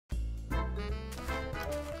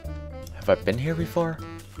Have I been here before?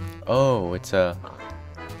 Oh, it's a...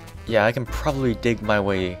 Yeah, I can probably dig my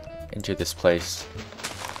way into this place.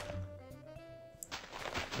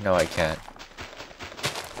 No, I can't.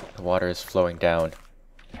 The water is flowing down.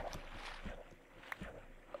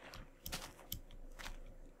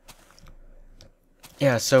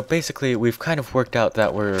 Yeah, so basically we've kind of worked out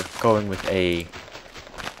that we're going with a...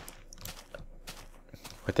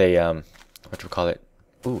 what do we call it?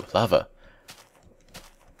 Ooh, lava.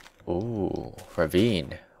 Ooh,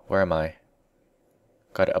 ravine. Where am I?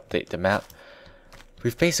 Gotta update the map.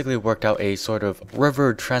 We've basically worked out a sort of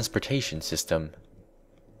river transportation system.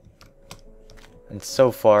 And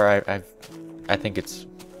so far, I think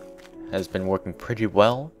has been working pretty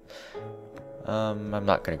well. I'm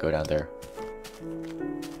not gonna go down there.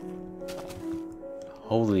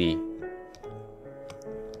 Holy.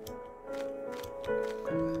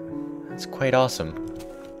 That's quite awesome.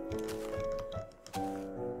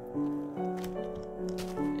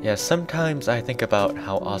 Yeah, sometimes I think about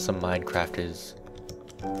how awesome Minecraft is.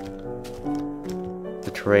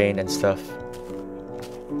 The terrain and stuff.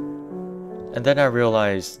 And then I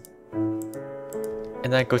realize... And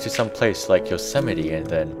then I go to some place like Yosemite and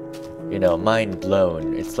then, you know, mind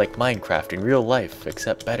blown. It's like Minecraft in real life,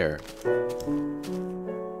 except better.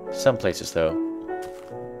 Some places though.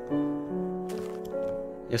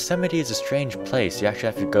 Yosemite is a strange place. You actually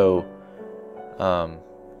have to go,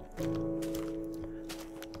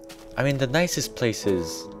 I mean, the nicest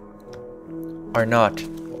places are not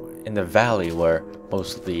in the valley where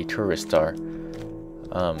most of the tourists are.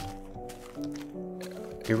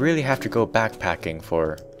 You really have to go backpacking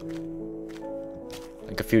for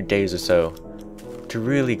like a few days or so to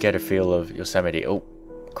really get a feel of Yosemite. Oh,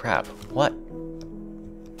 crap. What?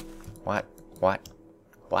 What? What?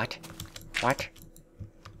 What? What?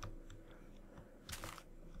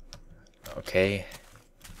 Okay.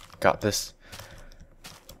 Got this.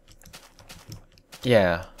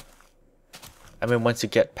 Yeah. I mean, once you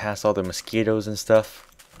get past all the mosquitoes and stuff,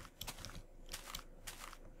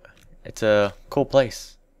 it's a cool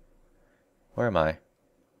place. Where am I?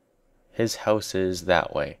 His house is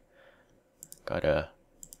that way. Gotta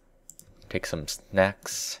take some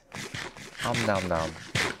snacks. Nom nom nom.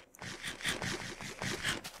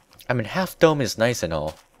 I mean, Half Dome is nice and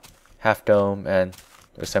all. Half Dome and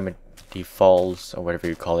Yosemite Falls, or whatever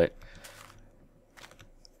you call it.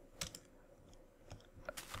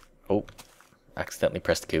 Oh, accidentally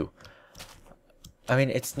pressed Q. I mean,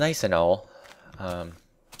 it's nice and all.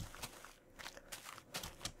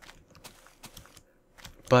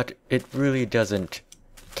 But it really doesn't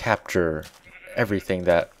capture everything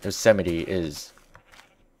that Yosemite is.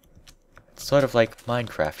 It's sort of like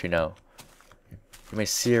Minecraft, you know. You may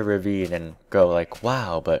see a ravine and go like,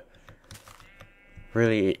 wow, but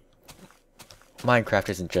really, Minecraft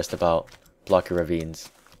isn't just about blocky ravines.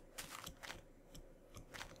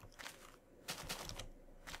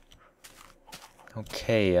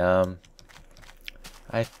 Okay,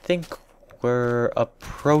 I think we're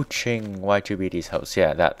approaching Y2BD's house.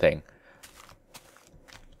 Yeah, that thing.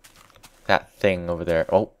 That thing over there.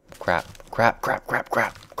 Oh, crap. Crap, crap, crap,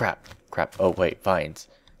 crap, crap, crap. Oh, wait, vines.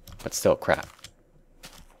 But still crap.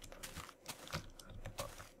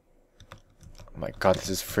 Oh my god, this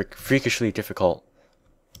is freakishly difficult.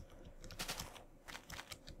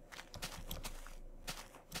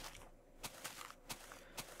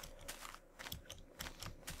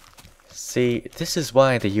 See, this is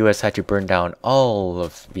why the US had to burn down all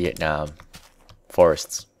of Vietnam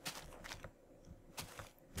forests.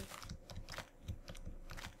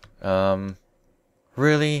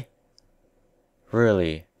 Really?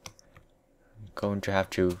 Really? I'm going to have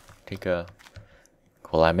to take a...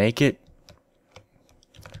 Will I make it?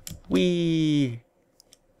 Whee!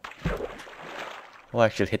 Oh, I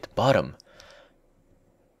actually hit the bottom.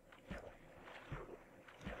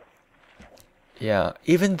 Yeah,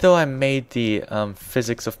 even though I made the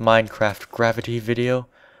physics of Minecraft gravity video,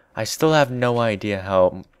 I still have no idea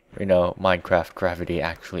how, you know, Minecraft gravity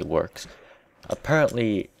actually works.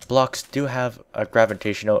 Apparently, blocks do have a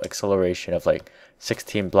gravitational acceleration of like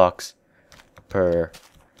 16 blocks per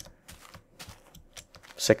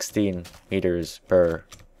 16 meters per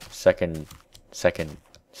second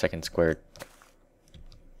squared.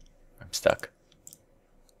 I'm stuck.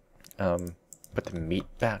 Put the meat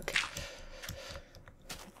back.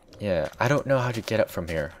 Yeah, I don't know how to get up from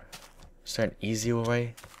here. Is there an easy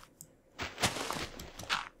way?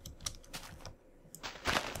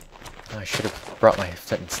 Oh, I should have brought my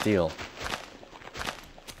flint and steel.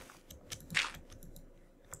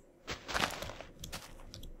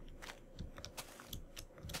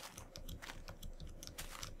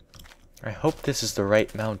 I hope this is the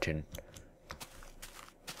right mountain.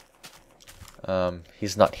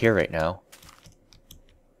 He's not here right now.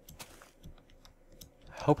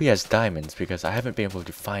 I hope he has diamonds because I haven't been able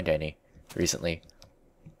to find any recently.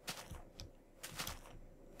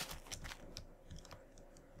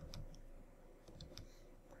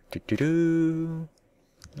 Do do do.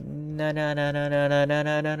 Na na na na na na na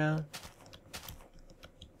na na na.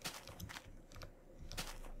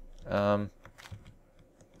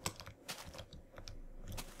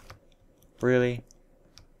 Really?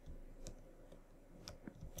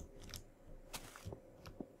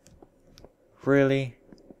 Really?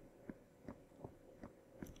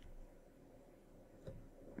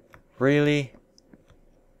 Really?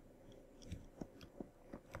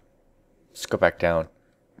 Let's go back down.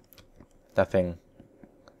 Nothing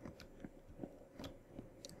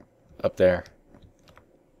up there.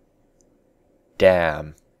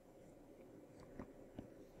 Damn.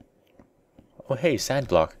 Oh hey, sand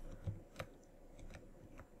block.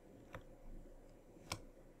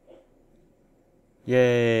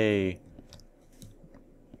 Yay.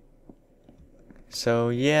 So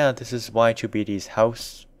yeah, this is Y2BD's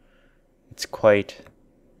house. It's quite.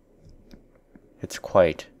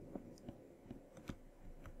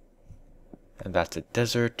 And that's a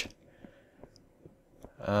desert.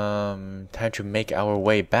 Time to make our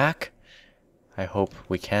way back. I hope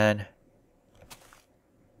we can.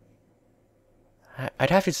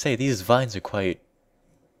 I'd have to say these vines are quite.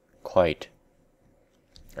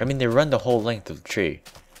 I mean, they run the whole length of the tree.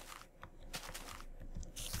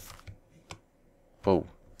 Whoa.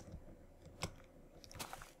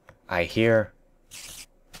 I hear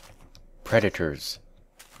predators.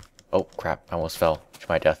 Oh crap, I almost fell to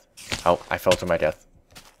my death. Oh, I fell to my death.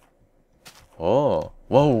 Oh,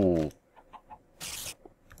 whoa.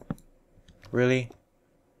 Really?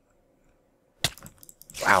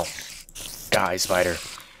 Wow. Die, spider.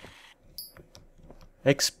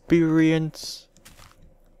 Experience.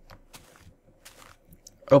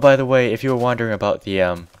 Oh, by the way, if you were wondering about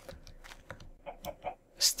the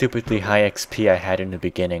stupidly high XP I had in the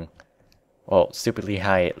beginning, well, stupidly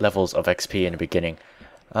high levels of XP in the beginning,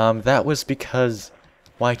 that was because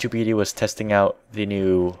Y2BD was testing out the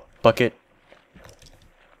new bucket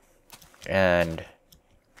and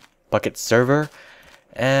bucket server,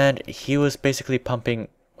 and he was basically pumping,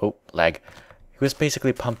 oh, lag, he was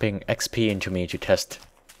basically pumping XP into me to test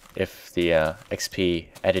if the XP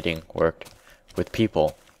editing worked with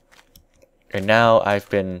people. And now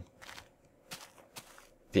the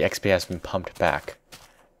XP has been pumped back,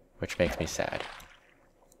 which makes me sad.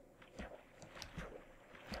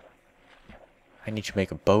 I need to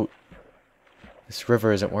make a boat. This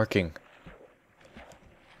river isn't working.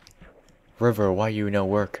 River, why you no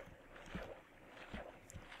work?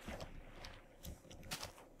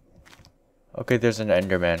 Okay, there's an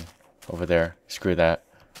Enderman over there. Screw that.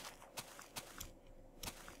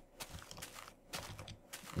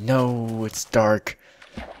 No, it's dark.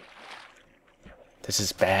 This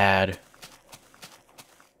is bad.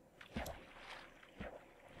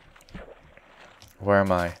 Where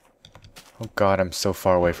am I? Oh god, I'm so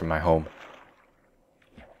far away from my home.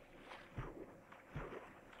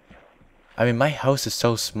 I mean, my house is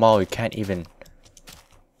so small, you can't even...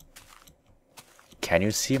 Can you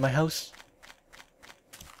see my house?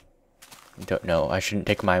 I don't know, I shouldn't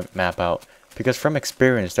take my map out. Because from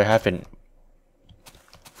experience, there have been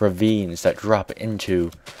ravines that drop into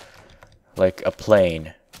like a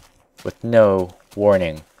plain with no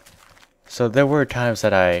warning. So there were times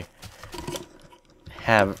that I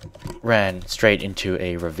have ran straight into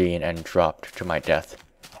a ravine and dropped to my death.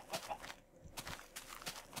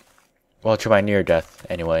 Well, to my near death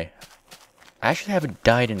anyway. I actually haven't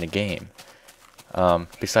died in the game.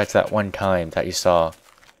 Besides that one time that you saw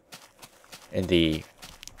in a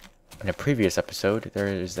previous episode, there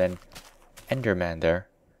is an Enderman there.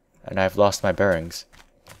 And I've lost my bearings.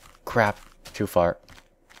 Crap, too far.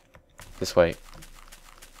 This way.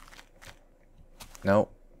 No,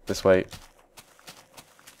 this way.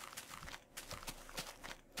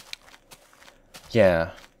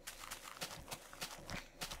 Yeah.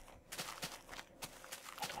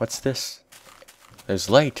 What's this? There's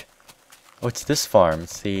light. What's this farm?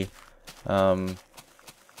 It's the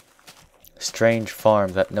strange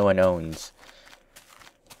farm that no one owns.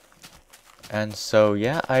 And so,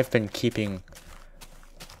 yeah, I've been keeping...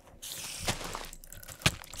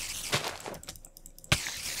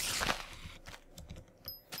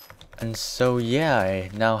 And so, yeah, I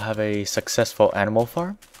now have a successful animal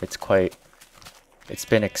farm. It's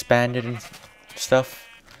been expanded and stuff.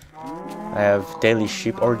 I have daily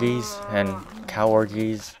sheep orgies and cow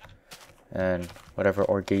orgies and whatever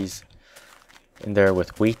orgies in there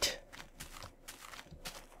with wheat.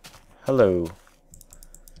 Hello.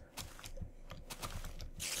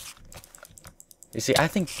 You see, I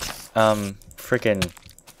think, freaking...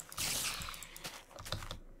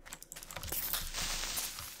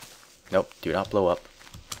 Nope, do not blow up.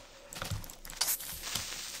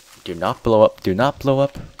 Do not blow up, do not blow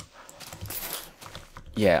up.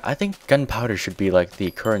 Yeah, I think gunpowder should be like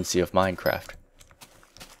the currency of Minecraft.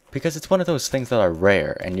 Because it's one of those things that are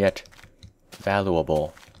rare and yet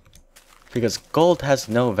valuable. Because gold has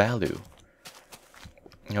no value.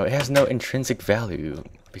 You know, it has no intrinsic value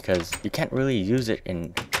because you can't really use it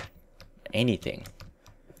in anything.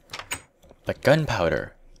 But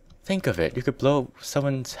gunpowder, think of it, you could blow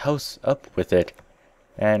someone's house up with it.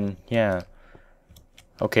 And yeah,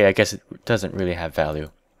 okay, I guess it doesn't really have value.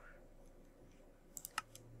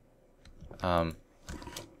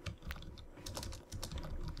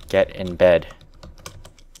 Get in bed.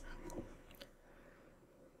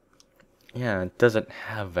 Yeah, it doesn't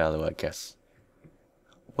have value, I guess.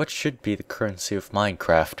 What should be the currency of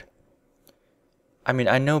Minecraft? I mean,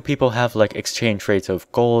 I know people have like exchange rates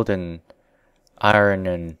of gold and iron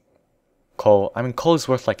and coal. I mean, coal is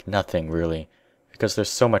worth like nothing really, because there's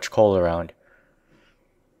so much coal around.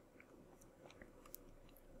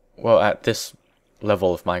 Well, at this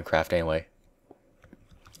level of Minecraft anyway.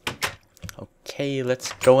 Okay,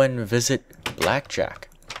 let's go and visit Blackjack.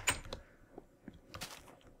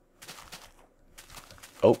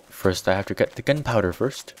 Oh, first I have to get the gunpowder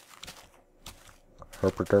first.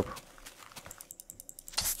 Herp derp.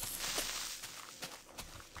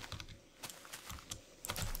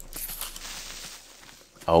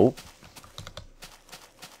 Oh.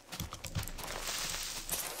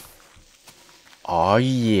 Oh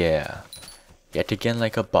yeah. Yet again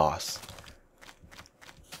like a boss.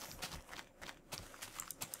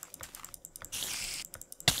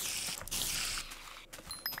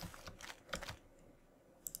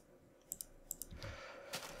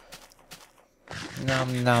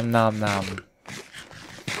 Nom nom nom nom.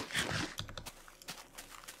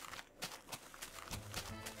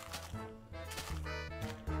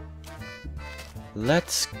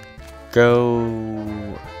 Let's go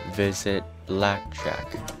visit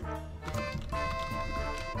Blackjack.